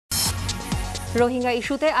রোহিঙ্গা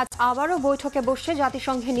ইস্যুতে আজ আবারও বৈঠকে বসছে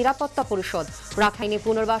জাতিসংঘের নিরাপত্তা পরিষদ। রাখাইনে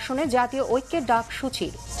পুনর্বাসনে জাতীয় ঐক্যের ডাক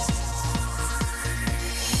সূচির।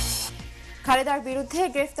 খালেদার বিরুদ্ধে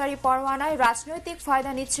গ্রেফতারি পরোয়ানায় রাজনৈতিক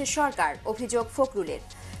ফায়দা নিচ্ছে সরকার, অভিযোগ ফখরুলের।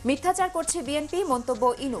 মিথ্যাচার করছে বিএনপি, মন্তব্য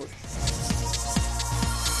ইনুর।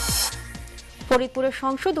 ফরিদপুরের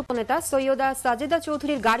সংসদ উপনেতা সৈয়দা সাজেদা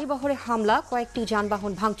চৌধুরীর গাড়িবহরে হামলা, কয়েকটি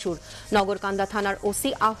যানবাহন ভাঙচুর। নগরকান্দা থানার ওসি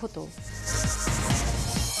আহত।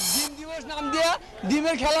 নাম দিয়ে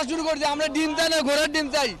ডিমের খেলা শুরু করছে। আমরা ডিম চাই না, ঘোড়ার ডিম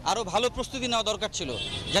চাই। আরো ভালো প্রস্তুতি নেওয়া দরকার ছিল,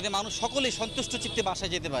 যাতে মানুষ সকলেই সন্তুষ্ট চিত্তে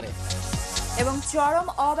বাসায় যেতে পারে। এবং চরম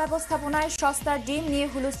অব্যবস্থাপনায় সস্তার ডিম নিয়ে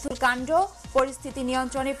হুলুস্থুল কাণ্ড, পরিস্থিতি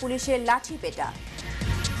নিয়ন্ত্রণে পুলিশের লাঠি পেটা।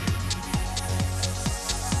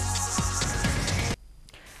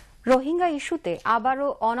 রোহিঙ্গা ইস্যুতে আবারও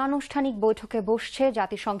অনানুষ্ঠানিক বৈঠকে বসছে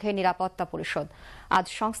জাতিসংঘের নিরাপত্তা পরিষদ। আজ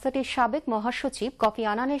সংস্থাটির সাবেক মহাসচিব কফি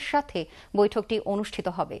আনানের সাথে বৈঠকটি অনুষ্ঠিত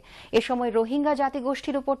হবে। এ সময় রোহিঙ্গা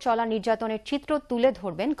জাতিগোষ্ঠীর উপর চলা নির্যাতনের চিত্র তুলে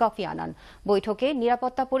ধরবেন কফি আনান। বৈঠকে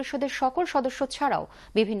নিরাপত্তা পরিষদের সকল সদস্য ছাড়াও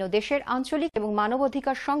বিভিন্ন দেশের আঞ্চলিক এবং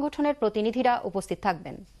মানবাধিকার সংগঠনের প্রতিনিধিরা উপস্থিত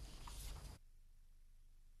থাকবেন।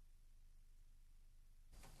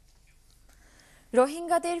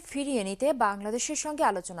 রোহিঙ্গাদের ফিরিয়ে নিতে বাংলাদেশের সঙ্গে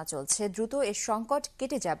আলোচনা চলছে। দ্রুত এর সংকট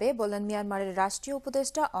কেটে যাবে বললেন মিয়ানমারের রাষ্ট্রীয়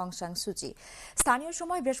উপদেষ্টা অং সান সুচি। স্থানীয়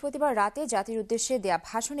সময় বৃহস্পতিবার রাতে জাতির উদ্দেশ্যে দেয়া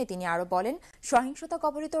ভাষণে তিনি আরও বলেন, সহিংসতা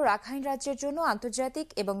কবলিত রাখাইন রাজ্যের জন্য আন্তর্জাতিক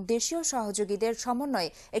এবং দেশীয় সহযোগীদের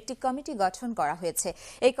সমন্বয়ে একটি কমিটি গঠন করা হয়েছে।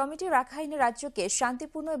 এই কমিটি রাখাইন রাজ্যকে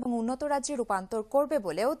শান্তিপূর্ণ এবং উন্নত রাজ্যে রূপান্তর করবে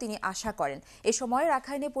বলেও তিনি আশা করেন। এ সময়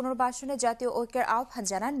রাখাইনে পুনর্বাসনে জাতীয় ঐক্যের আহ্বান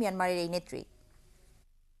জানান মিয়ানমারের এই নেত্রী।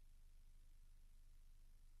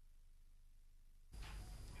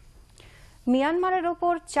 মিয়ানমারের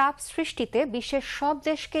ওপর চাপ সৃষ্টিতে বিশ্বের সব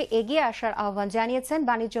দেশকে এগিয়ে আসার আহ্বান জানিয়েছেন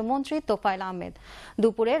বাণিজ্য মন্ত্রী তোফায়েল আহমেদ।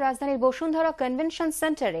 দুপুরে রাজধানীর বসুন্ধরা কনভেনশন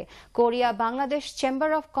সেন্টারে Korea Bangladesh chamber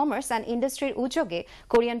of commerce and ইন্ডাস্ট্রির উদ্যোগে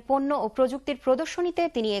কোরিয়ান পণ্য ও প্রযুক্তির প্রদর্শনীতে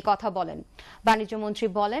তিনি কথা বলেন। বাণিজ্য মন্ত্রী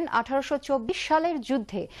বলেন, 1824 সালের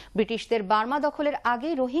যুদ্ধে ব্রিটিশদের বার্মা দখলের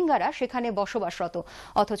আগেই রোহিঙ্গারা সেখানে বসবাসরত,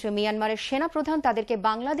 অথচ মিয়ানমারের সেনাপ্রধান তাদেরকে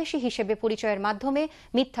বাংলাদেশি হিসেবে পরিচয়ের মাধ্যমে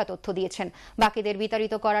মিথ্যা তথ্য দিয়েছেন। বাকিদের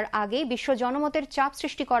বিতাড়িত করার আগেই বিশ্ব জনমতের চাপ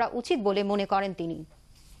সৃষ্টি করা উচিত বলে মনে করেন তিনি।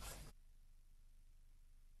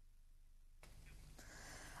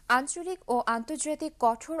 আঞ্চলিক ও আন্তর্জাতিক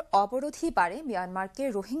কঠোর অবরোধই পারে মিয়ানমারকে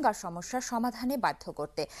রোহিঙ্গা সমস্যার সমাধানে বাধ্য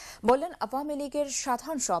করতে, বললেন আওয়ামী লীগের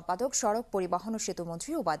সাধারণ সম্পাদক, সড়ক পরিবহন ও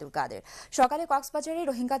সেতুমন্ত্রী ওবায়দুল কাদের। সকালে কক্সবাজারে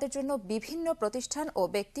রোহিঙ্গাদের জন্য বিভিন্ন প্রতিষ্ঠান ও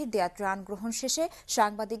ব্যক্তির দেয়া ত্রাণ গ্রহণ শেষে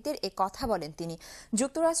সাংবাদিকদের এ কথা বলেন তিনি।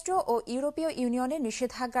 যুক্তরাষ্ট্র ও ইউরোপীয় ইউনিয়নের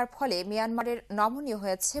নিষেধাজ্ঞার ফলে মিয়ানমারের নমনীয়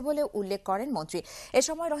হয়েছে বলে উল্লেখ করেন মন্ত্রী। এ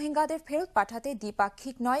সময় রোহিঙ্গাদের ফেরত পাঠাতে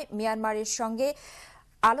দ্বিপাক্ষিক নয়, মিয়ানমারের সঙ্গে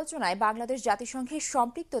আলোচনায় বাংলাদেশ জাতিসংঘের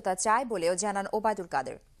সম্পৃক্ততা চায় বলেও জানান ওবায়দুল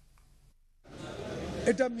কাদের।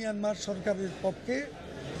 এটা মিয়ানমার সরকারের পক্ষে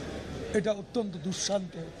এটা অত্যন্ত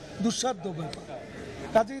দুঃসাধ্য ব্যাপার।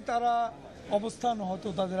 কাজেই তারা অবস্থান হয়তো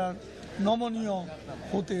তাদের আর নমনীয়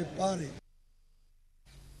হতে পারে।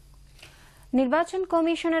 নির্বাচন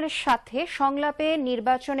কমিশনের সাথে সংলাপে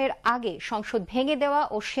নির্বাচনের আগে সংসদ ভেঙে দেওয়া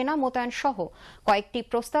ও সেনা মোতায়েন সহ কয়েকটি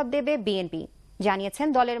প্রস্তাব দেবে বিএনপি, জানিয়েছেন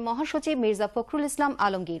দলের মহাসচিব মির্জা ফখরুল ইসলাম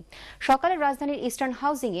আলমগীর। সকালে রাজধানীর ইস্টার্ন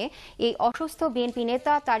হাউজিং এ এই অসুস্থ বিএনপি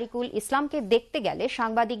নেতা তারিকুল ইসলামকে দেখতে গেলে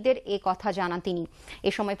সাংবাদিকদের এ কথা জানান তিনি।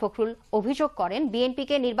 এ সময় ফখরুল অভিযোগ করেন,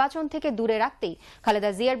 বিএনপিকে নির্বাচন থেকে দূরে রাখতেই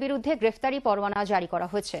খালেদা জিয়ার বিরুদ্ধে গ্রেফতারি পরোয়ানা জারি করা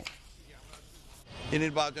হয়েছে।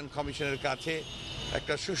 নির্বাচন কমিশনের কাছে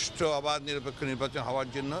একটা সুষ্ঠু অবাধ নিরপেক্ষ নির্বাচন হওয়ার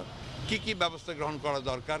জন্য কি কি ব্যবস্থা গ্রহণ করা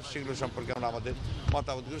দরকার সেগুলো সম্পর্কে আমরা আমাদের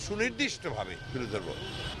মতামত সুনির্দিষ্টভাবে তুলে ধরব।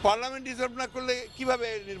 পার্লামেন্ট রিজার্ভ না করলে কিভাবে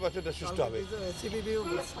নির্বাচনটা সুষ্ঠু হবে?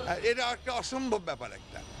 এটা একটা অসম্ভব ব্যাপার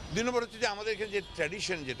একটা। 2 নম্বর হচ্ছে যে আমাদের এখানে যে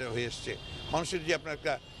ট্র্যাডিশন যেটা হয়ে এসছে, মানুষের যে আপনার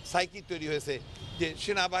একটা সাইকি তৈরি হয়েছে যে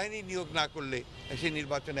সেনাবাহিনী নিয়োগ না করলে সেই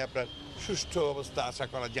নির্বাচনে আপনার সুষ্ঠু অবস্থা আশা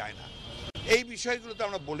করা যায় না। এই বিষয়গুলো তো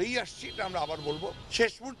আমরা বলেই আসছি, এটা আমরা আবার বলবো।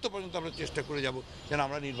 শেষ মুহূর্ত পর্যন্ত আমরা চেষ্টা করে যাব যেন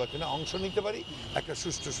আমরা নির্বাচনে অংশ নিতে পারি, একটা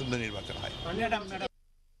সুষ্ঠু সুন্দর নির্বাচন হয়।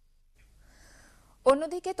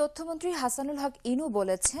 অন্যদিকে তথ্যমন্ত্রী হাসানুল হক ইনু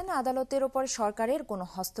বলেছেন, আদালতের ওপর সরকারের কোনো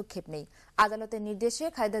হস্তক্ষেপ নেই। আদালতের নির্দেশে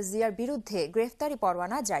খালেদা জিয়ার বিরুদ্ধে গ্রেফতারি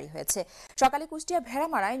পরোয়ানা জারি হয়েছে। সকালে কুষ্টিয়া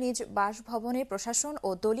ভেড়ামারায় নিজ বাসভবনে প্রশাসন ও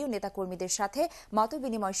দলীয় নেতাকর্মীদের সাথে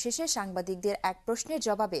মতবিনিময় শেষে সাংবাদিকদের এক প্রশ্নের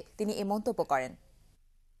জবাবে তিনি এ মন্তব্য করেন।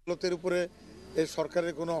 আদালতের উপরে এই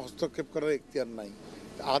সরকারের কোনো হস্তক্ষেপ করার এখতিয়ার নাই।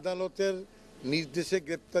 আদালতের নির্দেশে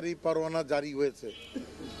গ্রেপ্তারি পরোয়ানা জারি হয়েছে।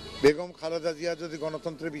 বেগম খালেদা জিয়া যদি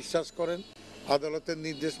গণতন্ত্রে বিশ্বাস করেন, আদালতের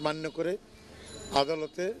নির্দেশ মান্য করে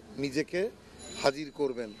আদালতে নিজেকে হাজির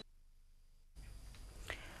করবেন।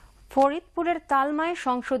 ফরিদপুরের তালমায়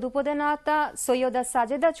সংসদ উপদেষ্টা সৈয়দা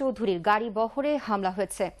সাজেদা চৌধুরীর গাড়ি বহরে হামলা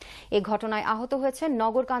হয়েছে। এ ঘটনায় আহত হয়েছেন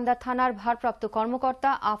নগরকান্দা থানার ভারপ্রাপ্ত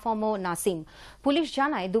কর্মকর্তা আফম নাসিম। পুলিশ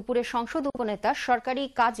জানায়, দুপুরে সংসদ উপনেতা সরকারি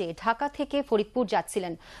কাজে ঢাকা থেকে ফরিদপুর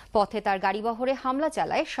যাচ্ছিলেন। পথে তার গাড়ি বহরে হামলা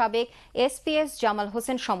চালায় সাবেক এসপিএস জামাল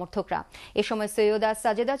হোসেন সমর্থকরা। এ সময় সৈয়দা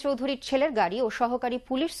সাজেদা চৌধুরীর ছেলের গাড়ি ও সহকারী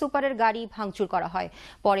পুলিশ সুপারের গাড়ি ভাঙচুর করা হয়।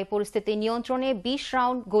 পরে পরিস্থিতি নিয়ন্ত্রণে 20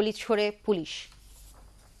 রাউন্ড গুলি ছোড়ে পুলিশ।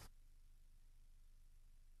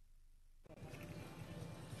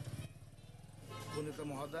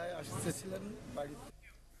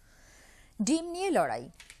 ডিম নিয়ে লড়াই,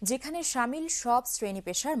 যেখানে সামিল সব শ্রেণী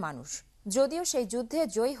পেশার মানুষ। যদিও সেই যুদ্ধে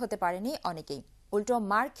জয়ী হতে পারেনি অনেকেই, উল্টো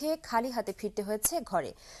মার খেয়ে খালি হাতে ফিরতে হয়েছে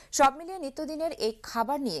ঘরে। সব মিলিয়ে নিত্যদিনের এই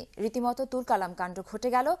খাবার নিয়ে রীতিমতো তুলকালাম কাণ্ড ঘটে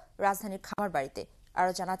গেল রাজধানীর খামার বাড়িতে।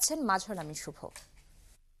 আরও জানাচ্ছেন মাজহারুল আমিন শুভ।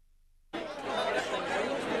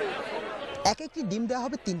 এক একটি ডিম দেওয়া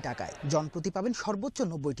হবে 3 টাকায়। জনপ্রতি পাবেন সর্বোচ্চ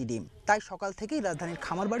 90টি ডিম। তাই সকাল থেকেই রাজধানীর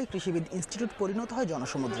খামারবাড়ি কৃষিবিদ ইনস্টিটিউট পরিণত হয়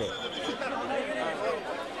জনসমুদ্রে।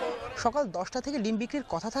 সকাল 10টা থেকে ডিম বিক্রির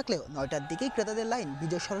কথা থাকলেও 9টার দিকেই ক্রেতাদের লাইন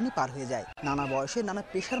বিজয় সরণি পার হয়ে যায়। নানা বয়সে নানা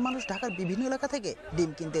পেশার মানুষ ঢাকার বিভিন্ন এলাকা থেকে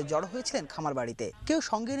ডিম কিনতে জড়ো হয়েছিলেন খামার বাড়িতে। কেউ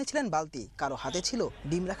সঙ্গে এনেছিলেন বালতি, কারো হাতে ছিল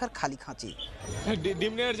ডিম রাখার খালি খাঁচি।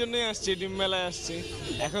 ডিম নেওয়ার জন্যই আসছি, ডিম মেলায় আসছি।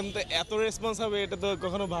 এখন তো এত রেসপন্স হবে এটা তো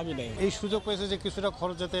কখনো ভাবি নাই। এই সুযোগ পেয়েছে যে কিছুটা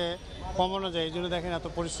খরচ যাতে কমানো যায়, এই জন্য দেখেন এত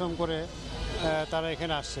পরিশ্রম করে তারা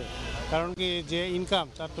এখানে আসছে। কারণ কি, যে ইনকাম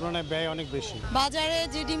তার তুলনায় ব্যয় অনেক বেশি। বাজারে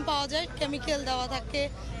যে ডিম পাওয়া যায় কেমিক্যাল দেওয়া থাকে,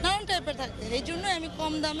 নানান টাইপের থাকে, এই জন্য আমি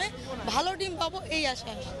কম দামে ভালো ডিম পাবো এই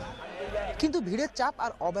আশা। কিন্তু ভিড়ের চাপ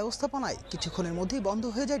আর অব্যবস্থাপনায় কিছুক্ষণের মধ্যেই বন্ধ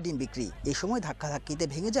হয়ে যায় ডিম বিক্রি। এই সময় ধাক্কাধাক্কিতে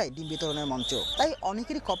ভেঙে যায় ডিম বিতরণের মঞ্চ। তাই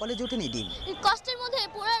অনেকেরই কপালে জোটেনি ডিম। কষ্টের মধ্যে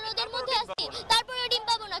পুরো রোদের মধ্যে আসছি, তারপরে ডিম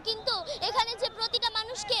পাবো না। কিন্তু এখানে যে প্রতিটা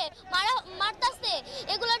মানুষকে মারতাছে,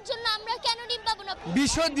 এগুলোর জন্য আমরা কেন ডিম পাবো না?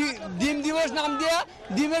 বিশ্ব ডিম দিবস নাম দিয়ে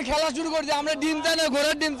ডিমের খেলা শুরু করছে। আমরা ডিম চাই না,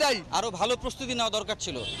 ঘোড়ার ডিম চাই। আরো ভালো প্রস্তুতি নেওয়া দরকার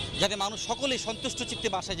ছিল, যাতে মানুষ সকলেই সন্তুষ্ট চিত্তে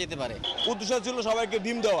বাসায় যেতে পারে। উদ্দেশ্য ছিল সবাইকে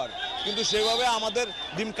ডিম দেওয়ার, কিন্তু সেভাবে আমাদের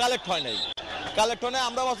ডিম কালেক্ট হয় নাই। কালেক্ট হয় না,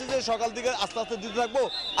 আমরা ভাবছি যে সকাল থেকে আস্তে আস্তে দিতে থাকবো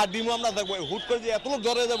আর ডিমও আমরা থাকবো। হুট করে যে এত লোক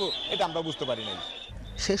জড়ো হয়ে যাবো এটা আমরা বুঝতে পারি নাই।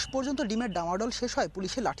 শেষ পর্যন্ত ডিমের ডামাডোল শেষ হয়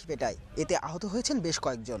পুলিশের লাঠি পেটায়। এতে আহত হয়েছেন বেশ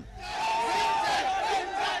কয়েকজন।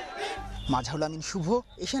 মাজহারুল আমিন শুভ,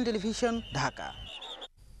 এশিয়ান টেলিভিশন, ঢাকা।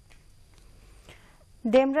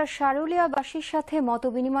 ডেমরা শারুলিয়াবাসীর সাথে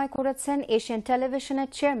মতবিনিময় করেছেন এশিয়ান টেলিভিশনের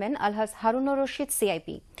চেয়ারম্যান আলহাজ হারুনুর রশিদ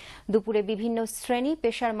সিআইপি। দুপুরে বিভিন্ন শ্রেণী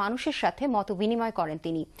পেশার মানুষের সাথে মতবিনিময় করেন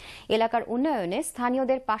তিনি। এলাকার উন্নয়নে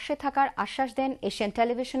স্থানীয়দের পাশে থাকার আশ্বাস দেন এশিয়ান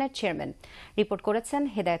টেলিভিশনের চেয়ারম্যান। রিপোর্ট করেছেন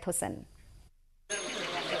হেদায়েত হোসেন।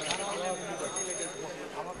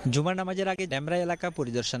 জুমার নামাজের আগে ডেমরা এলাকা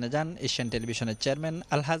পরিদর্শনে যান এশিয়ান টেলিভিশনের চেয়ারম্যান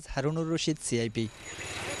আলহাজ হারুনুর রশিদ সিআইপি।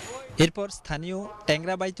 এরপর স্থানীয়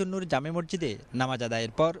ট্যাংরা বাইতুন্নুর জামে মসজিদে নামাজ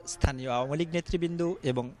আদায়ের পর স্থানীয় আওয়ামী লীগ নেতৃবৃন্দ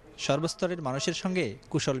এবং সর্বস্তরের মানুষের সঙ্গে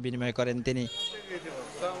কুশল বিনিময় করেন তিনি।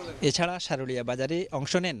 এছাড়া শারুলিয়া বাজারে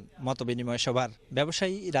অংশ নেন মতবিনিময় সভার।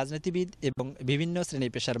 ব্যবসায়ী, রাজনীতিবিদ এবং বিভিন্ন শ্রেণী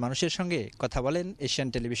পেশার মানুষের সঙ্গে কথা বলেন এশিয়ান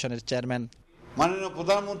টেলিভিশনের চেয়ারম্যান। মাননীয়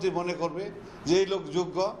প্রধানমন্ত্রী মনে করবে যে এই লোক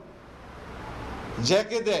যোগ্য,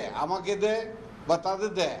 যাকে দেয়, আমাকে দেয় বা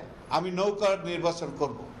তাদের দেয়, আমি নৌকা নির্বাচন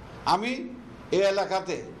করব। আমি এই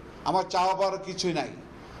এলাকাতে আমার চাওয়া পাওয়ার কিছুই নাই।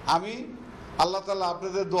 আমি আল্লাহ তাআলা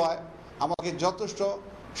আপনাদের দোয়ায় আমাকে যথেষ্ট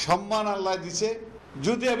সম্মান আল্লাহ দিছে।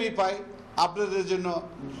 যদি আমি পাই আপনাদের জন্য,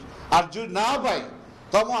 আর যদি না পাই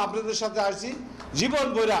তখন আপনাদের সাথে আসছি, জীবন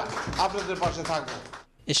বইরা আপনাদের পাশে থাকবো।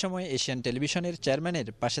 এ সময় এশিয়ান টেলিভিশনের চেয়ারম্যানের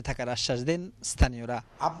পাশে থাকার আশ্বাস দেন স্থানীয়রা।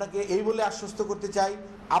 আপনাকে এই বলে আশ্বস্ত করতে চাই,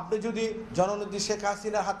 আপনি যদি জননেত্রী শেখ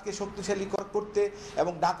হাসিনার হাতকে শক্তিশালী করতে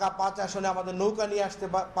এবং ঢাকা 5 আসনে আমাদের নৌকা নিয়ে আসতে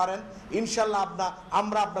পারেন, ইনশাল্লাহ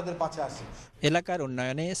আমরা আপনাদের পাশে আছি। এলাকার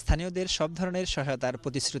উন্নয়নে স্থানীয়দের সব ধরনের সহায়তার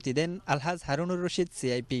প্রতিশ্রুতি দেন আলহাজ হারুনুর রশিদ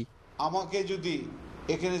সিআইপি। আমাকে যদি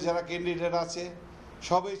এখানে যারা ক্যান্ডিডেট আছে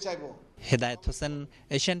সবাই চাইবো। হেদায়েত হোসেন,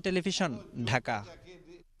 এশিয়ান টেলিভিশন, ঢাকা।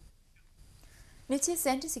 নিচে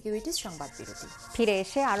সেন্টি সিকিউরিটিজ সংবাদ বিরতি। ফিরে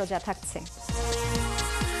এসে আরো যা থাকছে।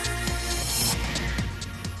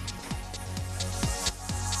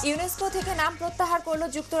 ইউনেস্কো থেকে নাম প্রত্যাহার করল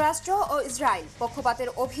যুক্তরাষ্ট্র ও ইসরায়েল। পক্ষপাতের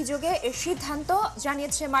অভিযোগে এর সিদ্ধান্ত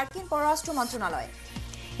জানিয়েছে মার্কিন পররাষ্ট্র মন্ত্রণালয়।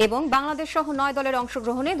 এবং বাংলাদেশ সহ 9 দলের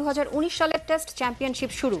অংশগ্রহণে 2019 সালের টেস্ট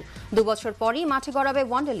চ্যাম্পিয়নশিপ শুরু। 2 বছর পরই মাঠে গড়াবে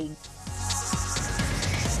ওয়ানডে লিগ।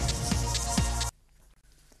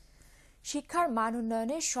 শিক্ষার মান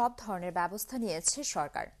উন্নয়নে সব ধরনের ব্যবস্থা নিয়েছে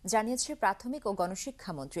সরকার, জানিয়েছে প্রাথমিক ও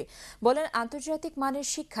গণশিক্ষা মন্ত্রী। বলেন, আন্তর্জাতিক মানের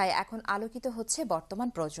শিক্ষায় এখন আলোকিত হচ্ছে বর্তমান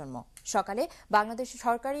প্রজন্ম। সকালে বাংলাদেশ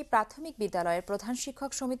সরকারি প্রাথমিক বিদ্যালয়ের প্রধান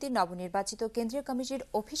শিক্ষক সমিতির নবনির্বাচিত কেন্দ্রীয় কমিটির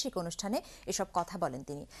অভিষেক অনুষ্ঠানে এসব কথা বলেন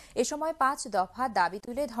তিনি। এ সময় 5 দফা দাবি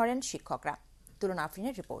তুলে ধরেন শিক্ষকরা। তুলনা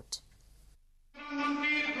আফরিনের রিপোর্ট।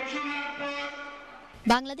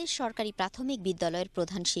 বাংলাদেশ সরকারি প্রাথমিক বিদ্যালয়ের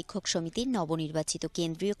প্রধান শিক্ষক সমিতির নবনির্বাচিত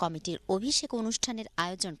কেন্দ্রীয় কমিটির অভিষেক অনুষ্ঠানের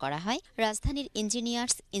আয়োজন করা হয় রাজধানীর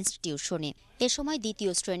ইঞ্জিনিয়ার্স ইনস্টিটিউশনে। এ সময়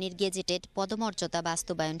দ্বিতীয় শ্রেণীর গেজেটেড পদমর্যাদা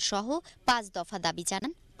বাস্তবায়ন সহ 5 দফা দাবি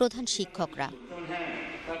জানান প্রধান শিক্ষকরা।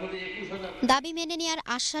 দাবি মেনে নেওয়ার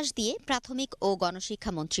আশ্বাস দিয়ে প্রাথমিক ও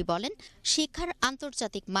গণশিক্ষা মন্ত্রী বলেন, শিক্ষার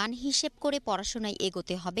আন্তর্জাতিক মান হিসেব করে পড়াশোনায়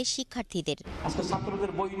এগোতে হবে শিক্ষার্থীদের। আজকে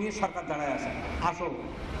ছাত্রদের বই নিয়ে সরকার দাঁড়ায় আছে, আসল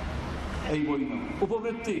এই বই নয়,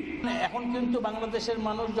 উপবৃত্তি। এখন কিন্তু বাংলাদেশের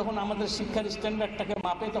মানুষ যখন আমাদের শিক্ষার স্ট্যান্ডার্ডটাকে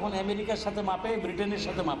মাপে, তখন আমেরিকার সাথে মাপে, ব্রিটেনের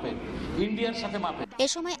সাথে মাপে, ইন্ডিয়ার সাথে মাপে। এ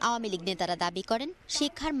সময় আওয়ামী লীগ নেতারা দাবি করেন,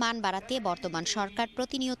 শিক্ষার মান বাড়াতে বর্তমান সরকার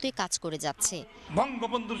প্রতিনিয়তই কাজ করে যাচ্ছে।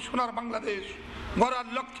 বঙ্গবন্ধুর সোনার বাংলাদেশ গড়ার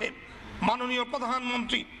লক্ষ্যে মাননীয়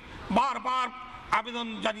প্রধানমন্ত্রী বারবার আবেদন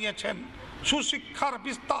জানিয়েছেন, সুশিক্ষার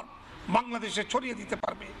বিস্তার বাংলাদেশে ছড়িয়ে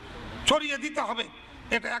দিতে হবে।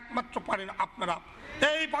 এটা একমাত্র পারেন আপনারা।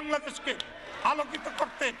 এই বাংলাদেশকে আলোকিত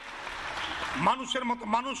করতে মানুষের মতো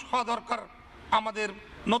মানুষ হওয়া দরকার আমাদের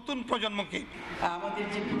নতুন প্রজন্মকে। আমাদের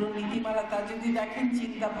যে পুরো নীতিমালা তা যদি দেখেন,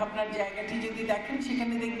 চিন্তা ভাবনার জায়গাটি যদি দেখেন,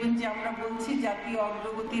 সেখানে দেখবেন যে আমরা বলছি জাতীয়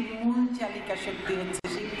অগ্রগতির মূল চালিকা শক্তি হচ্ছে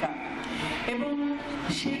শিক্ষা, এবং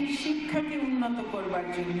সেই শিক্ষাকে উন্নত করবার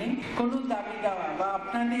জন্য কোনো দাবি দেওয়া বা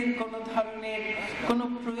আপনাদের কোনো ধরনের কোনো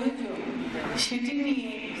প্রয়োজন সেটি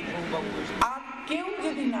নিয়ে আর কেউ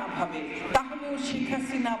যদি না ভাবে, তাহলেও শেখ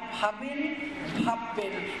হাসিনা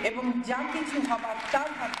ভাববেন এবং যা কিছু হবার তার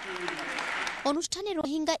হাত দিয়ে। অনুষ্ঠানে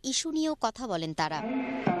রোহিঙ্গা ইস্যু নিয়েও কথা বলেন তারা।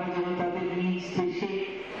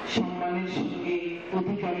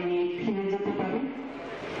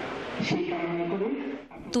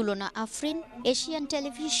 তুলনা আফরিন, এশিয়ান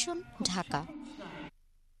টেলিভিশন, ঢাকা।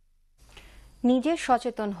 নিজে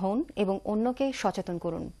সচেতন হন এবং অন্যকে সচেতন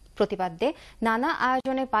করুন প্রতিপাদ্যে নানা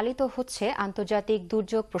আয়োজনে পালিত হচ্ছে আন্তর্জাতিক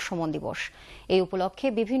দুর্যোগ প্রশমন দিবস। এই উপলক্ষে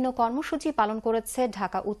বিভিন্ন কর্মসূচি পালন করেছে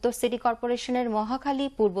ঢাকা উত্তর সিটি কর্পোরেশনের মহাখালী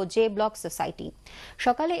পূর্ব জে ব্লক সোসাইটি।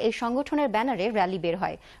 সকালে এই সংগঠনের ব্যানারে র্যালি বের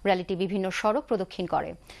হয়। র্যালিটি বিভিন্ন সড়ক প্রদক্ষিণ করে।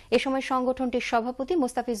 এ সময় সংগঠনটির সভাপতি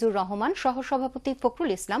মোস্তাফিজুর রহমান, সহসভাপতি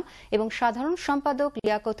ফখরুল ইসলাম এবং সাধারণ সম্পাদক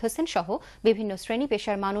লিয়াকত হোসেন সহ বিভিন্ন শ্রেণী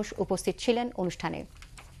পেশার মানুষ উপস্থিত ছিলেন অনুষ্ঠানে।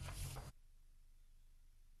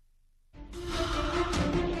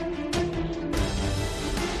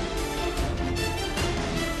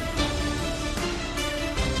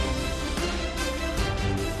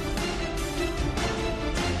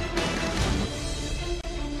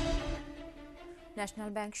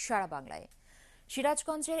 ন্যাশনাল ব্যাংক সারা বাংলায়।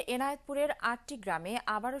 সিরাজগঞ্জের এনায়েতপুরের 8টি গ্রামে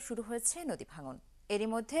আবারও শুরু হয়েছে নদী ভাঙন। এরই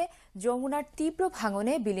মধ্যে যমুনার তীব্র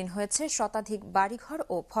ভাঙনে বিলীন হয়েছে শতাধিক বাড়িঘর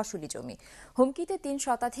ও ফসলি জমি। হুমকিতে 3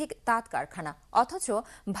 শতাধিক তাঁত কারখানা। অথচ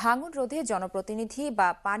ভাঙন রোধে জনপ্রতিনিধি বা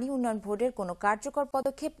পানি উন্নয়ন বোর্ডের কোনো কার্যকর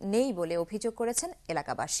পদক্ষেপ নেই বলে অভিযোগ করেছেন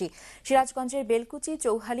এলাকাবাসী। সিরাজগঞ্জের বেলকুচি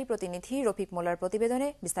চৌহালি প্রতিনিধি রফিক মোল্লার প্রতিবেদনে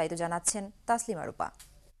বিস্তারিত জানাচ্ছেন তাসলিমা রূপা।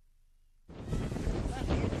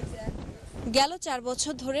 গেল 4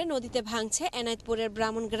 বছর ধরে নদীতে ভাঙছে এনায়েতপুরের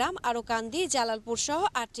ব্রাহ্মণ গ্রাম, আরো কান্দি, জালালপুর সহ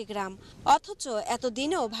 8টি গ্রাম। অথচ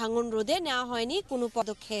এতদিনেও ভাঙন রোধে নেওয়া হয়নি কোনো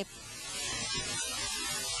পদক্ষেপ।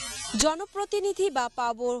 জনপ্রতিনিধি বা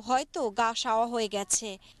পাবো হয়তো গা সাওয়া হয়ে গেছে,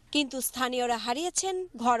 কিন্তু স্থানীয়রা হারিয়েছেন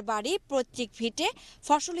ঘরবাড়ি, পৈতৃক ভিটে,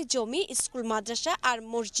 ফসলি জমি, স্কুল, মাদ্রাসা আর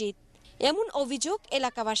মসজিদ। এমন অভিযোগ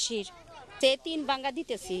এলাকাবাসীর। 3 ভাঙ্গা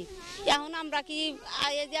দিতেছি, এখন আমরা কি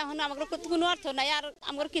এখন আমাদের কোনো অর্থ নাই, আর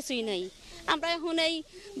আমার কিছুই নাই। আমরা এখন এই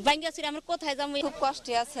ভাঙ্গা ছিল, আমরা কোথায় যাবো? খুব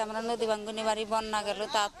কষ্টে আছে আমরা। নদী ভাঙ্গনি বাড়ি বন্যা গেল,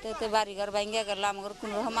 তাতে বাড়িঘর ভাঙ্গা গেল, আমার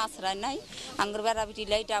কোনো রকম আশ্রয় নাই। আমার বেড়া বিটি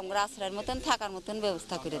লাইটা আমার আশ্রয়ের মতন থাকার মতন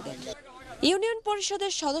ব্যবস্থা করে দেন। ইউনিয়ন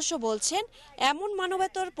পরিষদের সদস্য বলছেন, এমন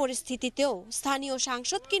মানবেতর পরিস্থিতিতেও স্থানীয়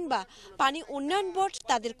সাংসদ কিংবা পানি উন্নয়ন বোর্ড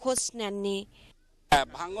তাদের খোঁজ নেননি।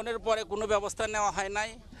 ভাঙনের পরে কোনো ব্যবস্থা নেওয়া হয়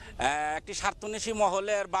নাই। একটি স্বার্থন্বেষী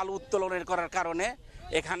মহলের বালু উত্তোলনের করার কারণে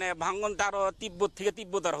এখানে ভাঙনটা আরো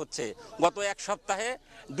তীব্রতর হচ্ছে। গত 1 সপ্তাহে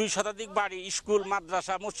 2 শতাধিক বাড়ি, স্কুল,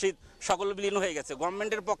 মাদ্রাসা, মসজিদ সকল বিলীন হয়ে গেছে।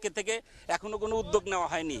 গভর্নমেন্টের পক্ষ থেকে এখনো কোনো উদ্যোগ নেওয়া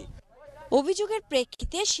হয়নি। অভিযোগের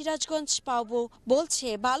প্রেক্ষিতে সিরাজগঞ্জ পাবো বলছে,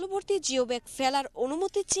 বালু ভর্তি জিও ব্যাগ ফেলার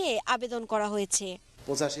অনুমতি চেয়ে আবেদন করা হয়েছে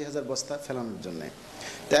 85,000 বস্তা ফেলানোর জন্য।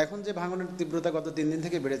 তো এখন যে ভাঙনের তীব্রতা গত 3 দিন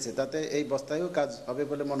থেকে বেড়েছে, তাতে এই বস্তায়ও কাজ হবে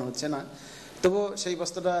বলে মনে হচ্ছে না। তবুও সেই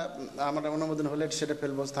বস্তাটা আমরা অনুমোদন হলে সেটা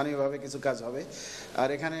ফেলবো, স্থানীয়ভাবে কিছু কাজ হবে। আর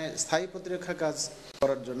এখানে স্থায়ী প্রতিরক্ষা কাজ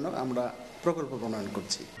করার জন্য আমরা প্রকল্প প্রণয়ন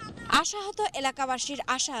করছি। আশাহত এলাকাবাসীর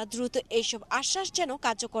আশা দ্রুত এইসব আশ্বাস যেন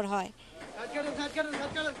কার্যকর হয়।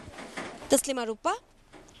 তসলিমা রূপা,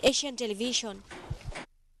 এশিয়ান টেলিভিশন।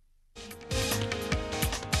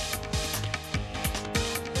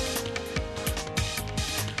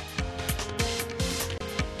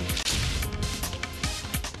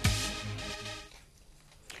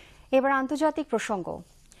 এবার আন্তর্জাতিক প্রসঙ্গ।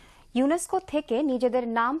 ইউনেস্কো থেকে নিজেদের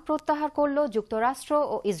নাম প্রত্যাহার করল যুক্তরাষ্ট্র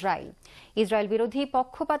ও ইসরায়েল। ইসরায়েল বিরোধী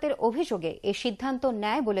পক্ষপাতের অভিযোগে এই সিদ্ধান্ত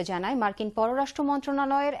নেয় বলে জানায় মার্কিন পররাষ্ট্র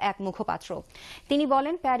মন্ত্রণালয়ের এক মুখপাত্র। তিনি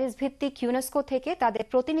বলেন, প্যারিস ভিত্তিক ইউনেস্কো থেকে তাদের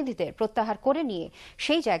প্রতিনিধিদের প্রত্যাহার করে নিয়ে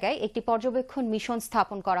সেই জায়গায় একটি পর্যবেক্ষণ মিশন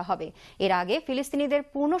স্থাপন করা হবে। এর আগে ফিলিস্তিনিদের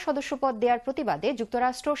পূর্ণ সদস্যপদ দেওয়ার প্রতিবাদে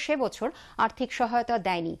যুক্তরাষ্ট্র সে বছর আর্থিক সহায়তা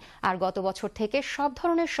দেয়নি, আর গত বছর থেকে সব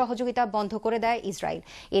ধরনের সহযোগিতা বন্ধ করে দেয় ইসরায়েল।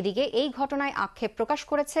 এদিকে এই ঘটনায় আক্ষেপ প্রকাশ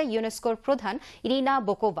করেছে ইউনেস্কোর প্রধান ইরিনা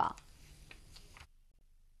বোকোভা।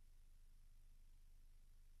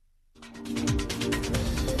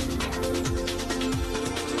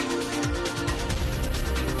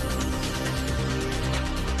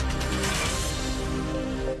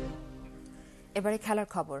 এবারে খেলার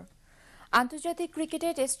খবর। আন্তর্জাতিক ক্রিকেটে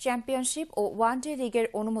টেস্ট চ্যাম্পিয়নশিপ ও ওয়ানডে লিগের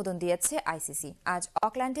অনুমোদন দিয়েছে আইসিসি। আজ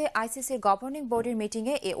অকল্যান্ডে আইসিসির গভর্নিং বোর্ডের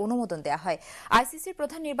মিটিংয়ে এ অনুমোদন দেওয়া হয়। আইসিসির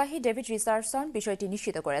প্রধান নির্বাহী ডেভিড রিচার্ডসন বিষয়টি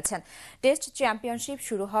নিশ্চিত করেছেন। টেস্ট চ্যাম্পিয়নশিপ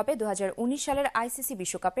শুরু হবে 2019 সালের আইসিসি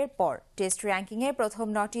বিশ্বকাপের পর। টেস্ট র্যাঙ্কিংয়ে প্রথম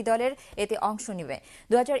 9টি দলের এতে অংশ নেবে।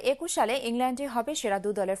 2021 সালে ইংল্যান্ডে হবে সেরা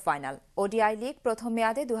 2 দলের ফাইনাল। ওডিআই লিগ প্রথম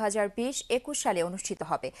মেয়াদে 2020-21 সালে অনুষ্ঠিত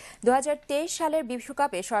হবে। 2023 সালের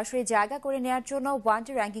বিশ্বকাপে সরাসরি জায়গা করে নেওয়ার জন্য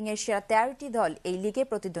ওয়ানডে র্যাঙ্কিংয়ের সেরা 13টি দল এই লিগে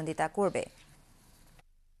প্রতিদ্বন্দ্বিতা করবে।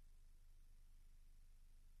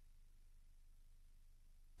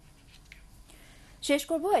 শেষ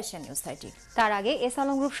করব এশিয়ান নিউজ 30। তার আগে এস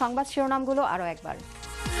আলম গ্রুপ সংবাদ শিরোনামগুলো আরো একবার।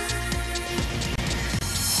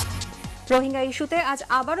 রোহিঙ্গা ইস্যুতে আজ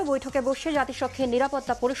আবারও বৈঠকে বসছে জাতিসংঘের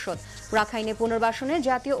নিরাপত্তা পরিষদ। রাখাইনে পুনর্বাসনে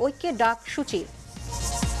জাতীয় ঐক্যের ডাক সূচির।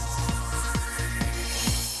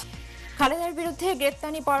 খালেদার বিরুদ্ধে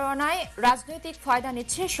গ্রেপ্তারি পরোয়ানায় রাজনৈতিক ফায়দা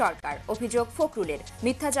নিচ্ছে সরকার, অভিযোগ ফখরুলের।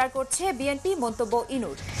 মিথ্যাচার করছে বিএনপি, মন্তব্য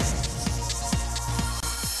ইনুর।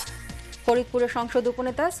 ফরিদপুরের সংসদ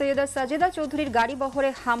উপনেতা সৈয়দা সাজেদা চৌধুরীর গাড়ি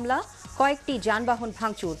বহরে হামলা, কয়েকটি যানবাহন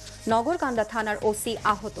ভাঙচুর। নগরকান্দা থানার ওসি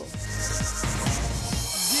আহত।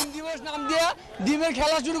 ডিম দিবস নাম দিয়ে ডিমের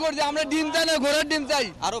খেলা শুরু করছে। আমরা ডিম চাই না, ঘোড়ার ডিম চাই।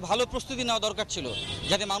 আরো ভালো প্রস্তুতি নেওয়া দরকার ছিল,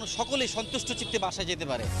 যাতে মানুষ সকলেই সন্তুষ্ট চিত্তে বাসায় যেতে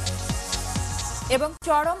পারে। এবং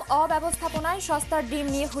চরম অব্যবস্থাপনায় সস্তার ডিম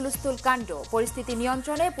নিয়ে হুলুস্থুল কাণ্ড, পরিস্থিতি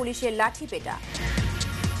নিয়ন্ত্রণে পুলিশের লাঠিপেটা।